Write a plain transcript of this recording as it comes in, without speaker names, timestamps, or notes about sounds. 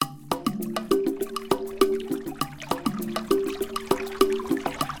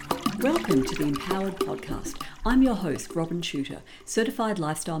Welcome to the Empowered Podcast. I'm your host, Robin Shooter, certified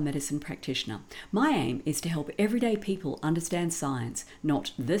lifestyle medicine practitioner. My aim is to help everyday people understand science,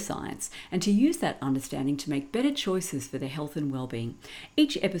 not the science, and to use that understanding to make better choices for their health and well-being.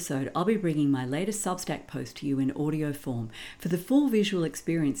 Each episode, I'll be bringing my latest Substack post to you in audio form. For the full visual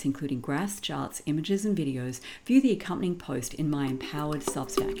experience, including graphs, charts, images, and videos, view the accompanying post in my Empowered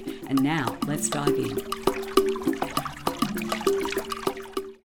Substack. And now, let's dive in.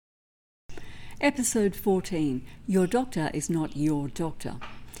 Episode 14. Your doctor is not your doctor.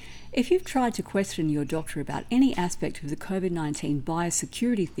 If you've tried to question your doctor about any aspect of the COVID-19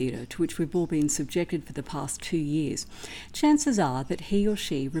 biosecurity theatre to which we've all been subjected for the past 2 years, chances are that he or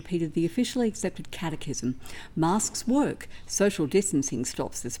she repeated the officially accepted catechism: masks work, social distancing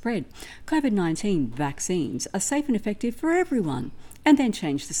stops the spread, COVID-19 vaccines are safe and effective for everyone, and then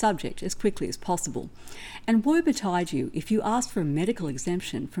change the subject as quickly as possible. And woe betide you if you ask for a medical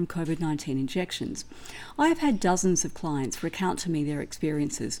exemption from COVID-19 injections. I have had dozens of clients recount to me their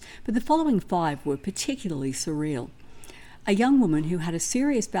experiences, but the following 5 were particularly surreal. A young woman who had a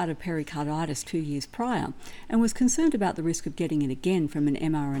serious bout of pericarditis 2 years prior and was concerned about the risk of getting it again from an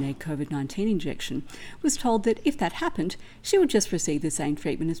mRNA COVID-19 injection was told that if that happened, she would just receive the same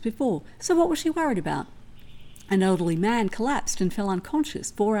treatment as before, so what was she worried about? An elderly man collapsed and fell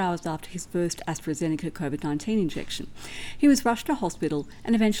unconscious 4 hours after his first AstraZeneca COVID-19 injection. He was rushed to hospital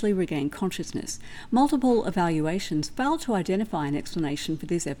and eventually regained consciousness. Multiple evaluations failed to identify an explanation for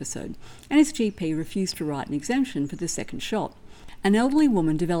this episode, and his GP refused to write an exemption for the second shot. An elderly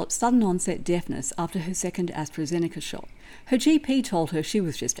woman developed sudden onset deafness after her second AstraZeneca shot. Her GP told her she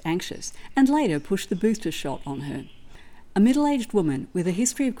was just anxious, and later pushed the booster shot on her. A middle-aged woman with a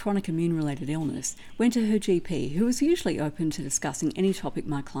history of chronic immune-related illness went to her GP, who was usually open to discussing any topic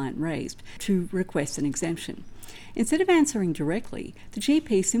my client raised, to request an exemption. Instead of answering directly, the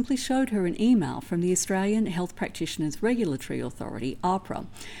GP simply showed her an email from the Australian Health Practitioners Regulatory Authority, AHPRA,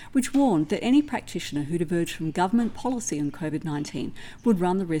 which warned that any practitioner who diverged from government policy on COVID-19 would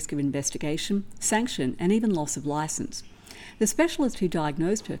run the risk of investigation, sanction, and even loss of licence. The specialist who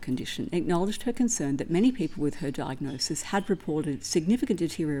diagnosed her condition acknowledged her concern that many people with her diagnosis had reported significant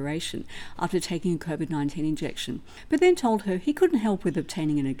deterioration after taking a COVID-19 injection, but then told her he couldn't help with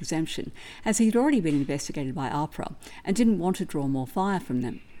obtaining an exemption, as he had already been investigated by AHPRA and didn't want to draw more fire from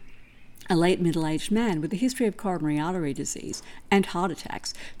them. A late middle-aged man with a history of coronary artery disease and heart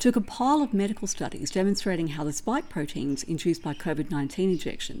attacks took a pile of medical studies demonstrating how the spike proteins induced by COVID-19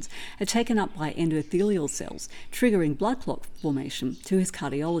 injections are taken up by endothelial cells, triggering blood clot formation, to his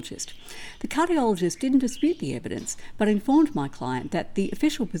cardiologist. The cardiologist didn't dispute the evidence, but informed my client that the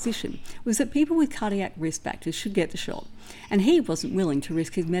official position was that people with cardiac risk factors should get the shot, and he wasn't willing to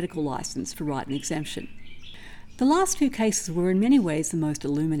risk his medical licence to write an exemption. The last 2 cases were in many ways the most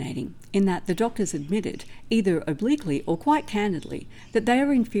illuminating, in that the doctors admitted, either obliquely or quite candidly, that they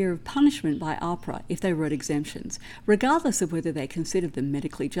are in fear of punishment by AHPRA if they wrote exemptions, regardless of whether they considered them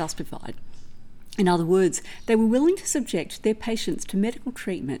medically justified. In other words, they were willing to subject their patients to medical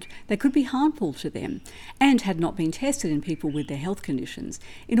treatment that could be harmful to them and had not been tested in people with their health conditions,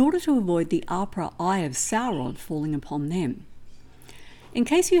 in order to avoid the AHPRA Eye of Sauron falling upon them. In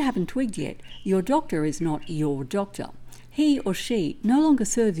case you haven't twigged yet, your doctor is not your doctor. He or she no longer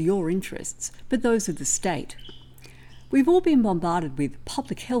serves your interests, but those of the state. We've all been bombarded with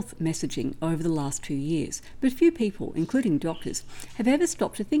public health messaging over the last 2 years, but few people, including doctors, have ever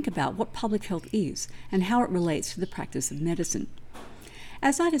stopped to think about what public health is and how it relates to the practice of medicine.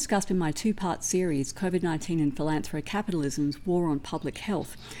 As I discussed in my 2-part series, COVID-19 and Philanthrocapitalism's War on Public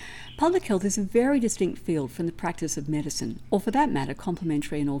Health is a very distinct field from the practice of medicine, or for that matter,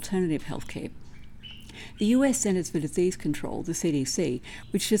 complementary and alternative healthcare. The US Centers for Disease Control, the CDC,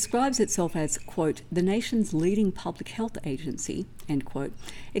 which describes itself as, quote, the nation's leading public health agency, end quote,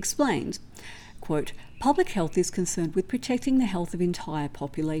 explains, quote, public health is concerned with protecting the health of entire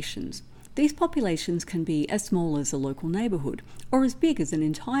populations. These populations can be as small as a local neighbourhood, or as big as an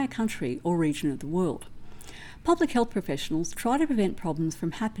entire country or region of the world. Public health professionals try to prevent problems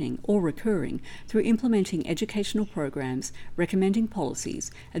from happening or recurring through implementing educational programs, recommending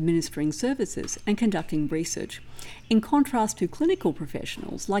policies, administering services, and conducting research, in contrast to clinical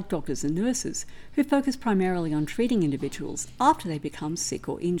professionals like doctors and nurses, who focus primarily on treating individuals after they become sick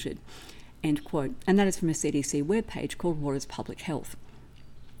or injured. End quote. And that is from a CDC webpage called What is Public Health?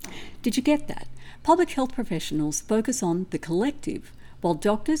 Did you get that? Public health professionals focus on the collective, while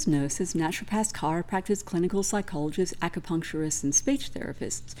doctors, nurses, naturopaths, chiropractors, clinical psychologists, acupuncturists, and speech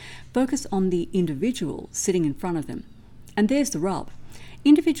therapists focus on the individual sitting in front of them. And there's the rub.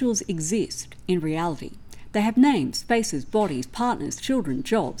 Individuals exist in reality, They have names, faces, bodies, partners, children,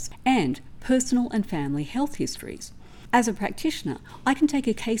 jobs, and personal and family health histories. As a practitioner, I can take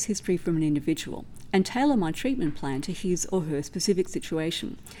a case history from an individual and tailor my treatment plan to his or her specific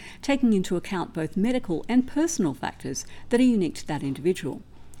situation, taking into account both medical and personal factors that are unique to that individual.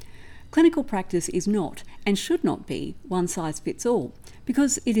 Clinical practice is not, and should not be, one size fits all,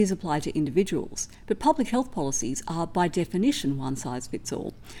 because it is applied to individuals, but public health policies are by definition one size fits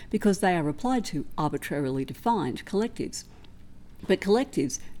all, because they are applied to arbitrarily defined collectives. But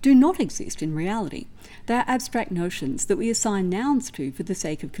collectives do not exist in reality. They are abstract notions that we assign nouns to for the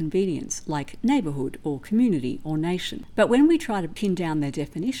sake of convenience, like neighbourhood or community or nation. But when we try to pin down their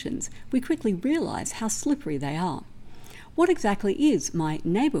definitions, we quickly realise how slippery they are. What exactly is my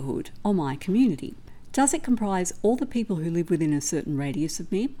neighbourhood or my community? Does it comprise all the people who live within a certain radius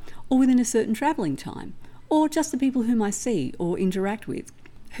of me, or within a certain travelling time, or just the people whom I see or interact with?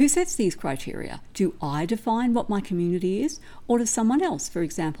 Who sets these criteria? Do I define what my community is, or does someone else, for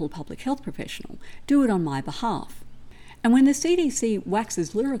example a public health professional, do it on my behalf? And when the CDC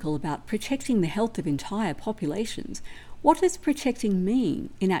waxes lyrical about protecting the health of entire populations, what does protecting mean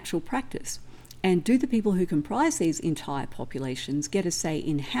in actual practice? And do the people who comprise these entire populations get a say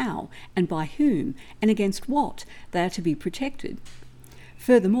in how and by whom and against what they are to be protected?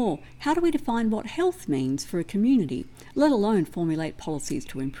 Furthermore, how do we define what health means for a community, let alone formulate policies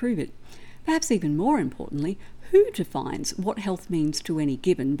to improve it? Perhaps even more importantly, who defines what health means to any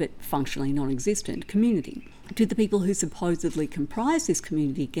given but functionally non-existent community? Do the people who supposedly comprise this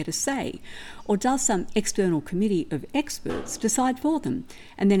community get a say, or does some external committee of experts decide for them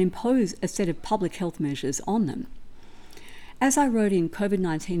and then impose a set of public health measures on them? As I wrote in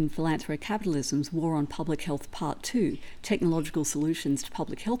COVID-19 and Philanthrocapitalism's War on Public Health Part 2, Technological Solutions to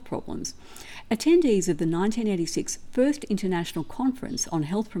Public Health Problems, attendees of the 1986 First International Conference on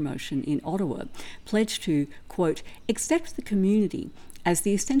Health Promotion in Ottawa pledged to, quote, accept the community as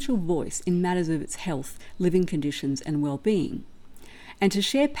the essential voice in matters of its health, living conditions and well-being, and to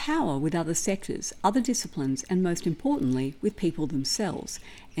share power with other sectors, other disciplines, and most importantly, with people themselves,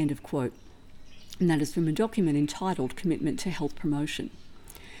 end of quote. And that is from a document entitled Commitment to Health Promotion.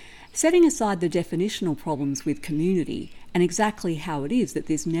 Setting aside the definitional problems with community and exactly how it is that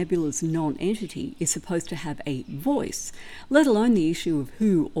this nebulous non-entity is supposed to have a voice, let alone the issue of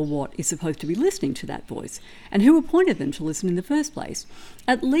who or what is supposed to be listening to that voice, and who appointed them to listen in the first place,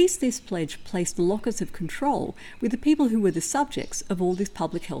 at least this pledge placed the locus of control with the people who were the subjects of all this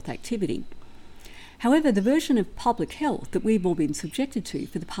public health activity. However, the version of public health that we've all been subjected to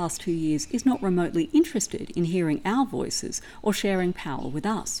for the past 2 years is not remotely interested in hearing our voices or sharing power with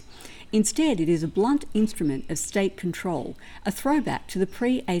us. Instead, it is a blunt instrument of state control, a throwback to the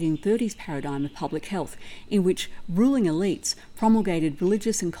pre-1830s paradigm of public health, in which ruling elites promulgated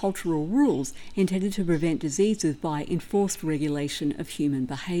religious and cultural rules intended to prevent diseases by enforced regulation of human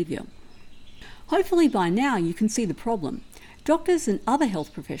behaviour. Hopefully by now you can see the problem. Doctors and other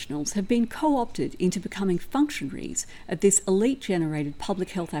health professionals have been co-opted into becoming functionaries of this elite-generated public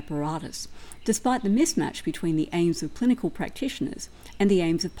health apparatus, despite the mismatch between the aims of clinical practitioners and the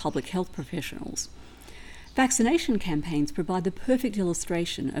aims of public health professionals. Vaccination campaigns provide the perfect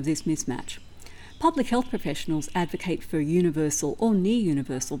illustration of this mismatch. Public health professionals advocate for universal or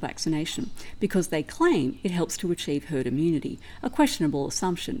near-universal vaccination because they claim it helps to achieve herd immunity, a questionable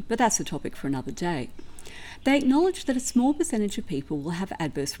assumption, but that's a topic for another day. They acknowledge that a small percentage of people will have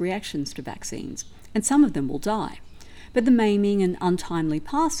adverse reactions to vaccines, and some of them will die. But the maiming and untimely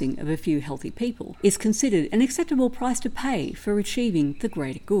passing of a few healthy people is considered an acceptable price to pay for achieving the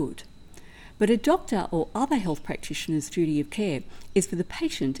greater good. But a doctor or other health practitioner's duty of care is for the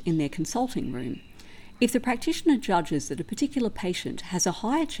patient in their consulting room. If the practitioner judges that a particular patient has a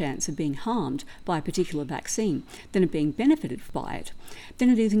higher chance of being harmed by a particular vaccine than of being benefited by it,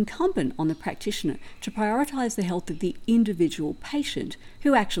 then it is incumbent on the practitioner to prioritise the health of the individual patient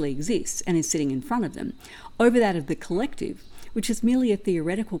who actually exists and is sitting in front of them, over that of the collective, which is merely a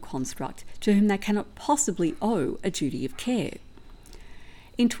theoretical construct to whom they cannot possibly owe a duty of care.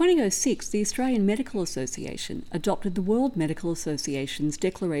 In 2006, the Australian Medical Association adopted the World Medical Association's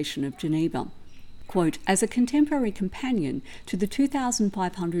Declaration of Geneva, quote, as a contemporary companion to the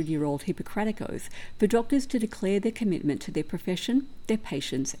 2,500-year-old Hippocratic Oath for doctors to declare their commitment to their profession, their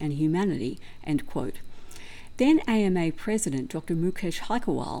patients and humanity, end quote. Then AMA President Dr. Mukesh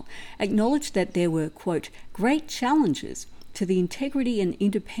Haikwal acknowledged that there were, quote, great challenges to the integrity and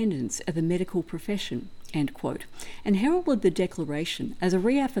independence of the medical profession, end quote, and heralded the declaration as a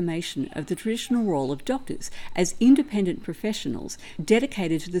reaffirmation of the traditional role of doctors as independent professionals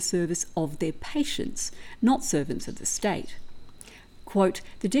dedicated to the service of their patients, not servants of the state. Quote,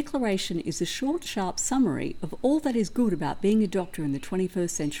 "The Declaration is a short, sharp summary of all that is good about being a doctor in the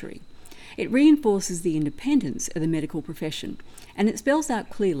 21st century. It reinforces the independence of the medical profession, and it spells out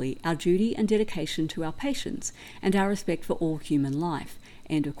clearly our duty and dedication to our patients and our respect for all human life."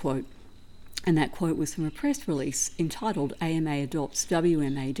 End of quote. And that quote was from a press release entitled "AMA Adopts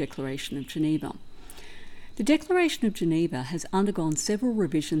WMA Declaration of Geneva." The Declaration of Geneva has undergone several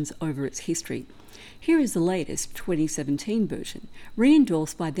revisions over its history. Here is the latest, 2017 version,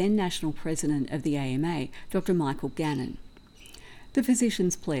 re-endorsed by then National President of the AMA, Dr. Michael Gannon. The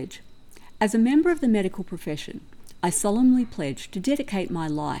Physician's Pledge. As a member of the medical profession, I solemnly pledge to dedicate my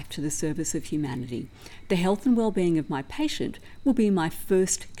life to the service of humanity. The health and well-being of my patient will be my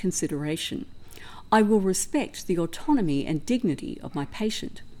first consideration. I will respect the autonomy and dignity of my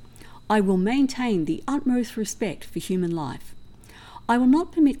patient. I will maintain the utmost respect for human life. I will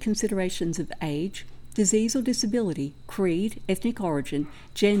not permit considerations of age, disease or disability, creed, ethnic origin,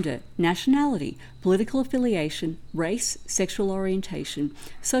 gender, nationality, political affiliation, race, sexual orientation,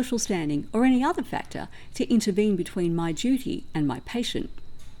 social standing, or any other factor to intervene between my duty and my patient.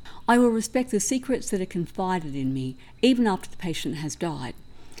 I will respect the secrets that are confided in me, even after the patient has died.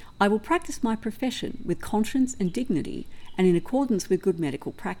 I will practice my profession with conscience and dignity and in accordance with good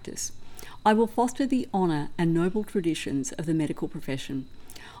medical practice. I will foster the honour and noble traditions of the medical profession.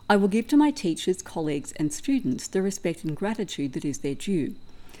 I will give to my teachers, colleagues and students the respect and gratitude that is their due.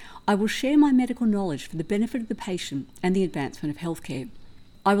 I will share my medical knowledge for the benefit of the patient and the advancement of healthcare.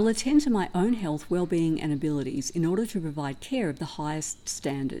 I will attend to my own health, well-being and abilities in order to provide care of the highest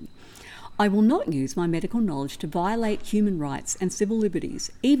standard. I will not use my medical knowledge to violate human rights and civil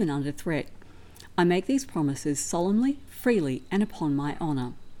liberties, even under threat. I make these promises solemnly, freely and upon my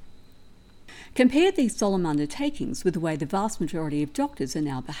honour. Compare these solemn undertakings with the way the vast majority of doctors are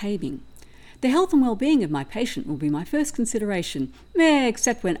now behaving. The health and well-being of my patient will be my first consideration,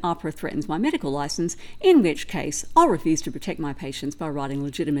 except when AHPRA threatens my medical licence, in which case I'll refuse to protect my patients by writing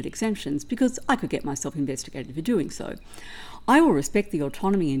legitimate exemptions because I could get myself investigated for doing so. I will respect the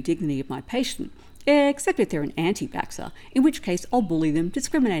autonomy and dignity of my patient, except if they're an anti-vaxxer, in which case I'll bully them,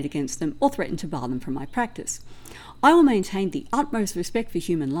 discriminate against them, or threaten to bar them from my practice. I will maintain the utmost respect for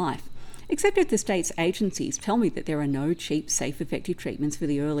human life, except if the state's agencies tell me that there are no cheap, safe, effective treatments for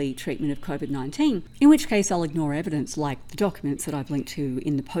the early treatment of COVID-19, in which case I'll ignore evidence like the documents that I've linked to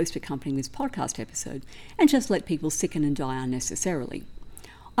in the post accompanying this podcast episode, and just let people sicken and die unnecessarily.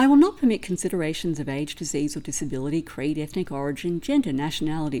 I will not permit considerations of age, disease or disability, creed, ethnic origin, gender,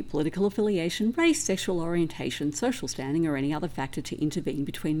 nationality, political affiliation, race, sexual orientation, social standing or any other factor to intervene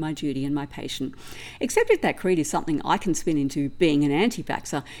between my duty and my patient, except if that creed is something I can spin into being an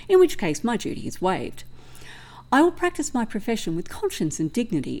anti-vaxxer, in which case my duty is waived. I will practice my profession with conscience and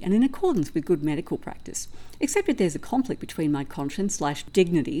dignity and in accordance with good medical practice, except if there's a conflict between my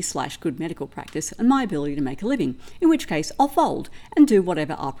conscience/dignity/good medical practice and my ability to make a living, in which case I'll fold and do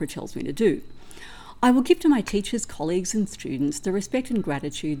whatever AHPRA tells me to do. I will give to my teachers, colleagues and students the respect and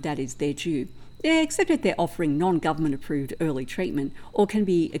gratitude that is their due, except if they're offering non-government approved early treatment or can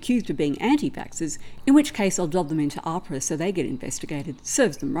be accused of being anti-vaxxers, in which case I'll dob them into AHPRA so they get investigated.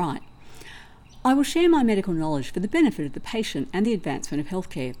 Serves them right. I will share my medical knowledge for the benefit of the patient and the advancement of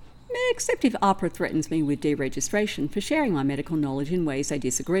healthcare, except if AHPRA threatens me with deregistration for sharing my medical knowledge in ways they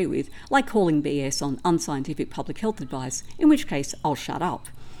disagree with, like calling BS on unscientific public health advice, in which case I'll shut up.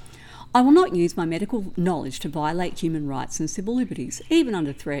 I will not use my medical knowledge to violate human rights and civil liberties, even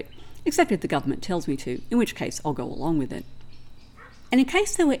under threat, except if the government tells me to, in which case I'll go along with it. And in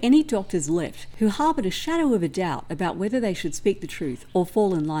case there were any doctors left who harboured a shadow of a doubt about whether they should speak the truth or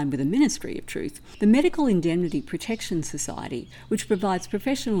fall in line with the Ministry of Truth, the Medical Indemnity Protection Society, which provides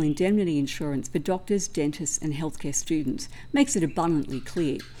professional indemnity insurance for doctors, dentists and healthcare students, makes it abundantly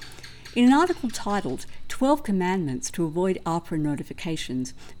clear. In an article titled 12 Commandments to Avoid AHPRA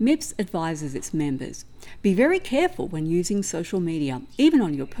Notifications, MIPS advises its members, be very careful when using social media, even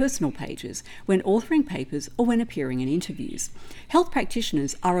on your personal pages, when authoring papers or when appearing in interviews. Health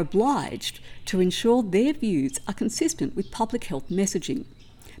practitioners are obliged to ensure their views are consistent with public health messaging.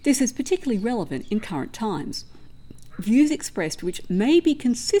 This is particularly relevant in current times. Views expressed which may be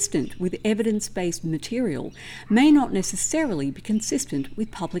consistent with evidence-based material may not necessarily be consistent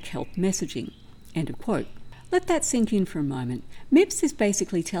with public health messaging. End of quote. Let that sink in for a moment. MIPS is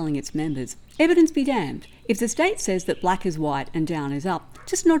basically telling its members, evidence be damned. If the state says that black is white and down is up,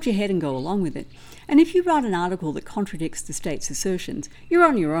 just nod your head and go along with it. And if you write an article that contradicts the state's assertions, you're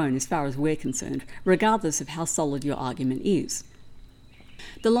on your own as far as we're concerned, regardless of how solid your argument is.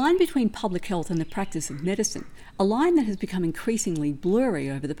 The line between public health and the practice of medicine, a line that has become increasingly blurry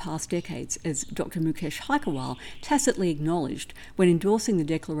over the past decades, as Dr. Mukesh Haikerwal tacitly acknowledged when endorsing the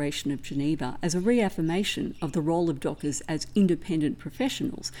Declaration of Geneva as a reaffirmation of the role of doctors as independent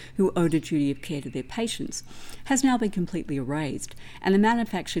professionals who owed a duty of care to their patients, has now been completely erased, and the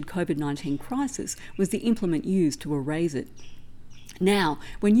manufactured COVID-19 crisis was the implement used to erase it. Now,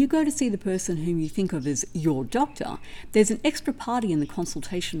 when you go to see the person whom you think of as your doctor, there's an extra party in the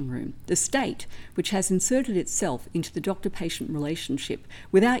consultation room, the state, which has inserted itself into the doctor-patient relationship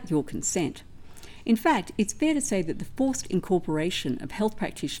without your consent. In fact, it's fair to say that the forced incorporation of health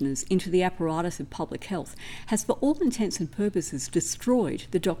practitioners into the apparatus of public health has, for all intents and purposes, destroyed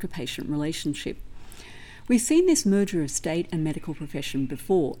the doctor-patient relationship. We've seen this merger of state and medical profession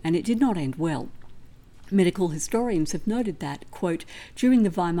before, and it did not end well. Medical historians have noted that, quote, during the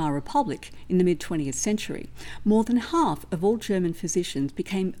Weimar Republic in the mid-20th century, more than half of all German physicians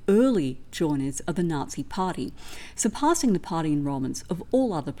became early joiners of the Nazi Party, surpassing the party enrolments of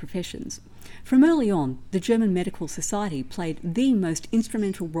all other professions. From early on, the German Medical Society played the most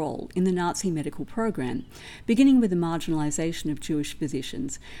instrumental role in the Nazi medical program, beginning with the marginalization of Jewish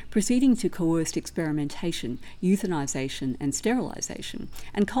physicians, proceeding to coerced experimentation, euthanization and sterilization,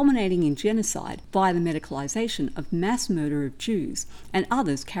 and culminating in genocide via the medicalization of mass murder of Jews and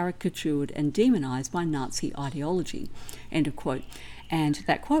others caricatured and demonized by Nazi ideology. End of quote. And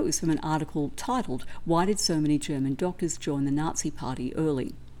that quote was from an article titled, "Why Did So Many German Doctors Join the Nazi Party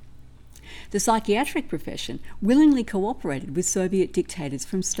Early?" The psychiatric profession willingly cooperated with Soviet dictators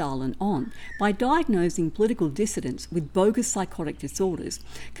from Stalin on by diagnosing political dissidents with bogus psychotic disorders,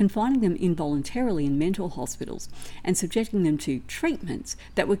 confining them involuntarily in mental hospitals, and subjecting them to treatments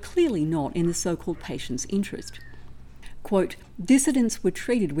that were clearly not in the so-called patient's interest. Quote, dissidents were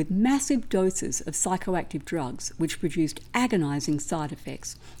treated with massive doses of psychoactive drugs which produced agonizing side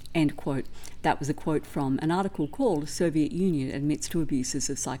effects. End quote. That was a quote from an article called "Soviet Union Admits to Abuses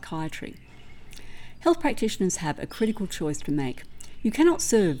of Psychiatry." Health practitioners have a critical choice to make. You cannot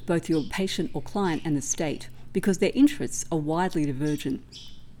serve both your patient or client and the state because their interests are widely divergent.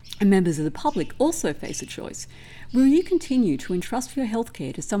 And members of the public also face a choice. Will you continue to entrust your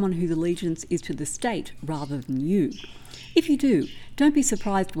healthcare to someone whose allegiance is to the state rather than you? If you do, don't be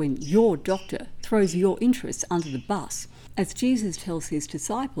surprised when your doctor throws your interests under the bus. As Jesus tells his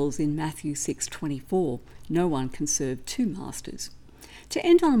disciples in Matthew 6:24, no one can serve two masters. To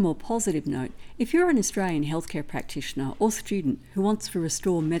end on a more positive note, if you're an Australian healthcare practitioner or student who wants to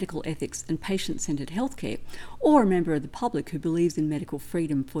restore medical ethics and patient-centred healthcare, or a member of the public who believes in medical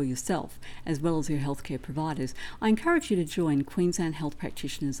freedom for yourself as well as your healthcare providers, I encourage you to join Queensland Health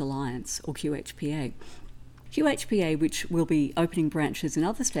Practitioners Alliance, or QHPA. QHPA, which will be opening branches in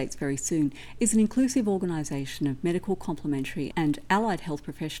other states very soon, is an inclusive organisation of medical, complementary and allied health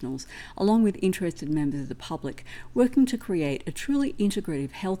professionals, along with interested members of the public, working to create a truly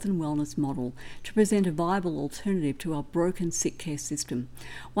integrative health and wellness model to present a viable alternative to our broken sick care system,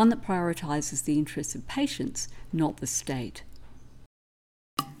 one that prioritises the interests of patients, not the state.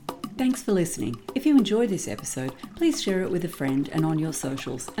 Thanks for listening. If you enjoyed this episode, please share it with a friend and on your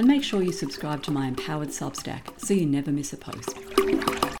socials, and make sure you subscribe to my Empowered Substack so you never miss a post.